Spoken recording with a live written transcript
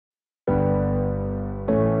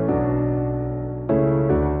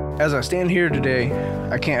As I stand here today,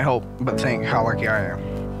 I can't help but think how lucky I am.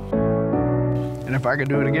 And if I could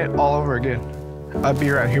do it again, all over again, I'd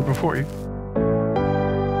be right here before you.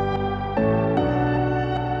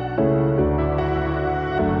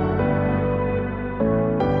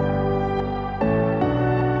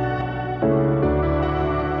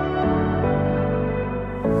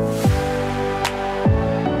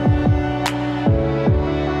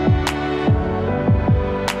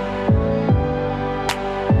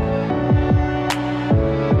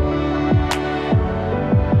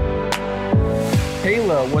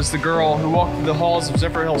 Kayla was the girl who walked through the halls of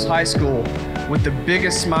Zephyr Hills High School with the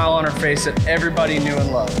biggest smile on her face that everybody knew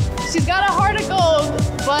and loved. She's got a heart of gold,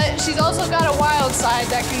 but she's also got a wild side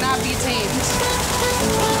that cannot be tamed.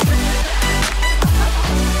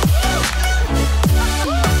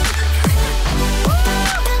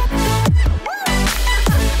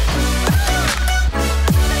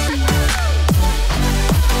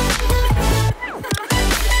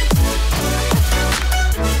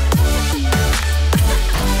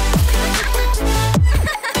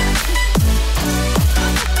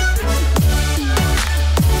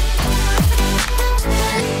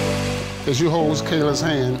 As you hold Kayla's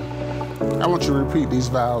hand, I want you to repeat these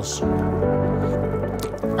vows.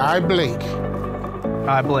 I, Blake.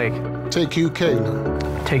 I, Blake. Take you,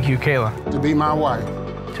 Kayla. Take you, Kayla. To be my wife.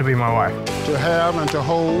 To be my wife. To have and to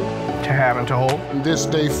hold. To have and to hold. From this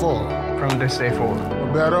day forward. From this day forward.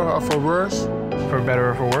 For better or for worse. For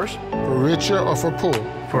better or for worse. For richer or for poor.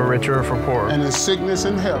 For richer or for poorer. And in sickness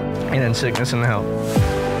and health. And in sickness and health.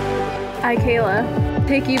 I, Kayla,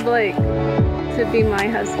 take you, Blake, to be my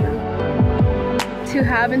husband. To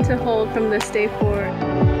have and to hold from this day forward,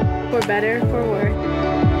 for better, for worse,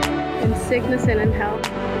 in sickness and in health.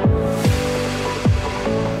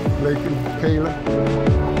 Blake and Kayla,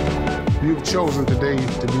 you've chosen today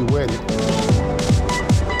to be wedded.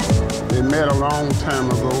 They met a long time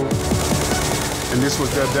ago, and this was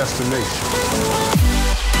their destination.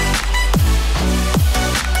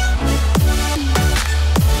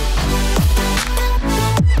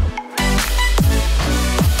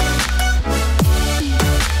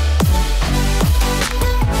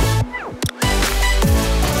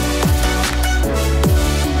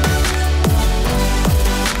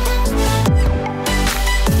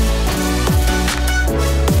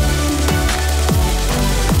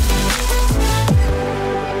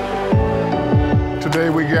 Today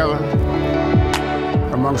we gather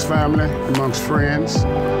amongst family, amongst friends,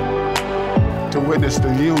 to witness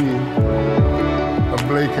the union of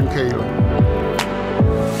Blake and Kayla,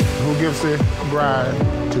 who gives the bride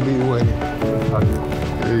to be wedded.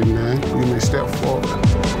 Amen. You may step forward.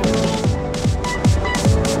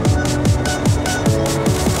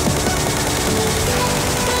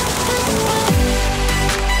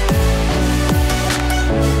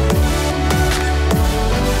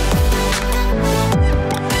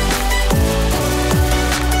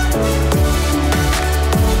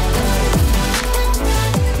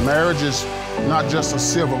 Marriage is not just a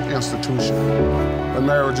civil institution, but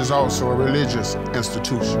marriage is also a religious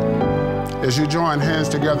institution. As you join hands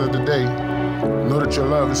together today, know that your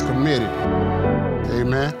love is committed.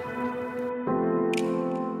 Amen.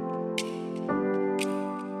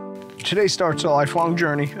 Today starts a lifelong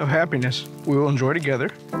journey of happiness we will enjoy together,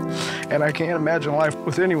 and I can't imagine life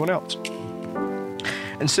with anyone else.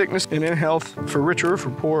 In sickness and in health, for richer or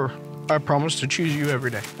for poorer, I promise to choose you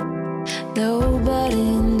every day. Nobody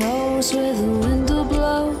knows where the wind will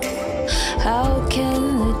blow. How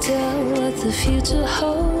can they tell what the future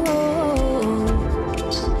holds?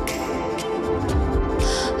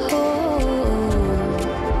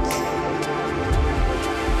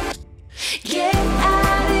 Get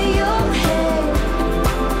out of your head.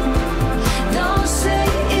 Don't say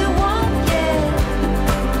it won't yet.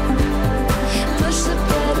 Push the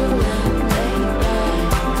pedal and lay back.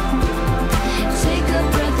 Take a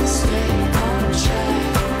breath and stay on track.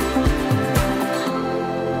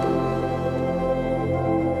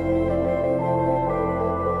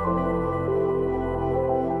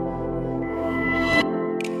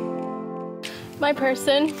 My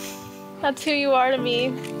person, that's who you are to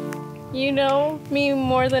me. You know me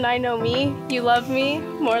more than I know me. You love me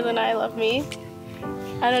more than I love me.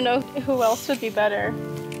 I don't know who else would be better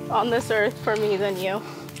on this earth for me than you.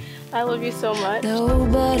 I love you so much.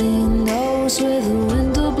 Nobody knows where the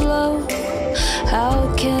wind will blow.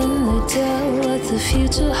 How can they tell what the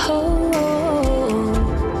future holds?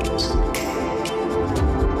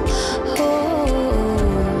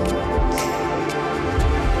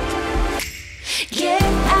 Get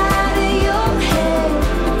out of your head.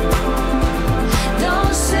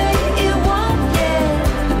 Don't say it won't yet.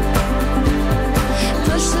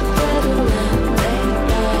 Push the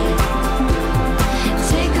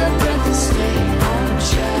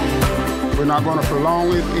not going to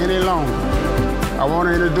prolong it any longer. I want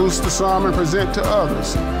to introduce to some and present to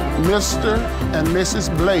others, Mr. and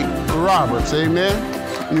Mrs. Blake Roberts, amen?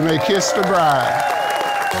 You may kiss the bride.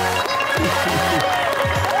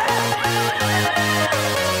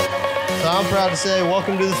 So I'm proud to say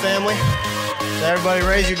welcome to the family. So everybody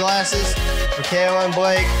raise your glasses for Kayla and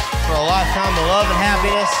Blake for a lifetime of love and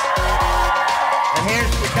happiness. And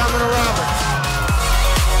here's to becoming a Roberts.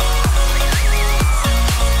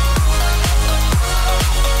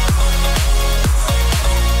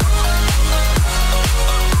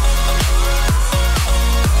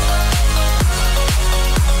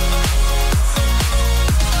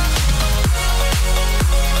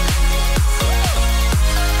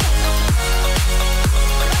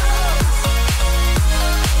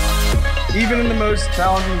 Even in the most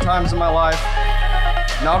challenging times of my life,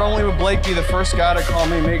 not only would Blake be the first guy to call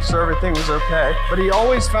me and make sure everything was okay, but he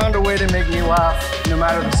always found a way to make me laugh no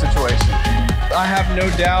matter the situation. I have no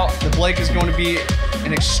doubt that Blake is going to be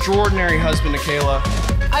an extraordinary husband to Kayla.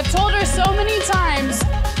 I've told her so many times,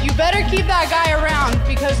 you better keep that guy around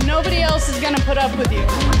because nobody else is gonna put up with you.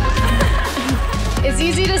 It's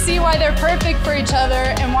easy to see why they're perfect for each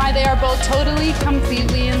other and why they are both totally,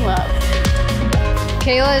 completely in love.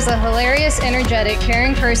 Kayla is a hilarious, energetic,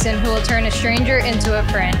 caring person who will turn a stranger into a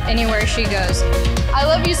friend anywhere she goes. I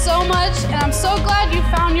love you so much, and I'm so glad you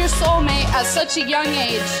found your soulmate at such a young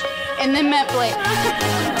age, and then met Blake.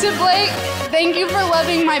 To Blake, thank you for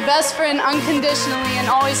loving my best friend unconditionally and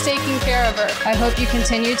always taking care of her. I hope you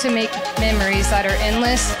continue to make memories that are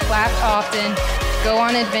endless, laugh often, go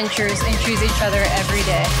on adventures, and choose each other every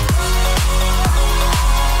day.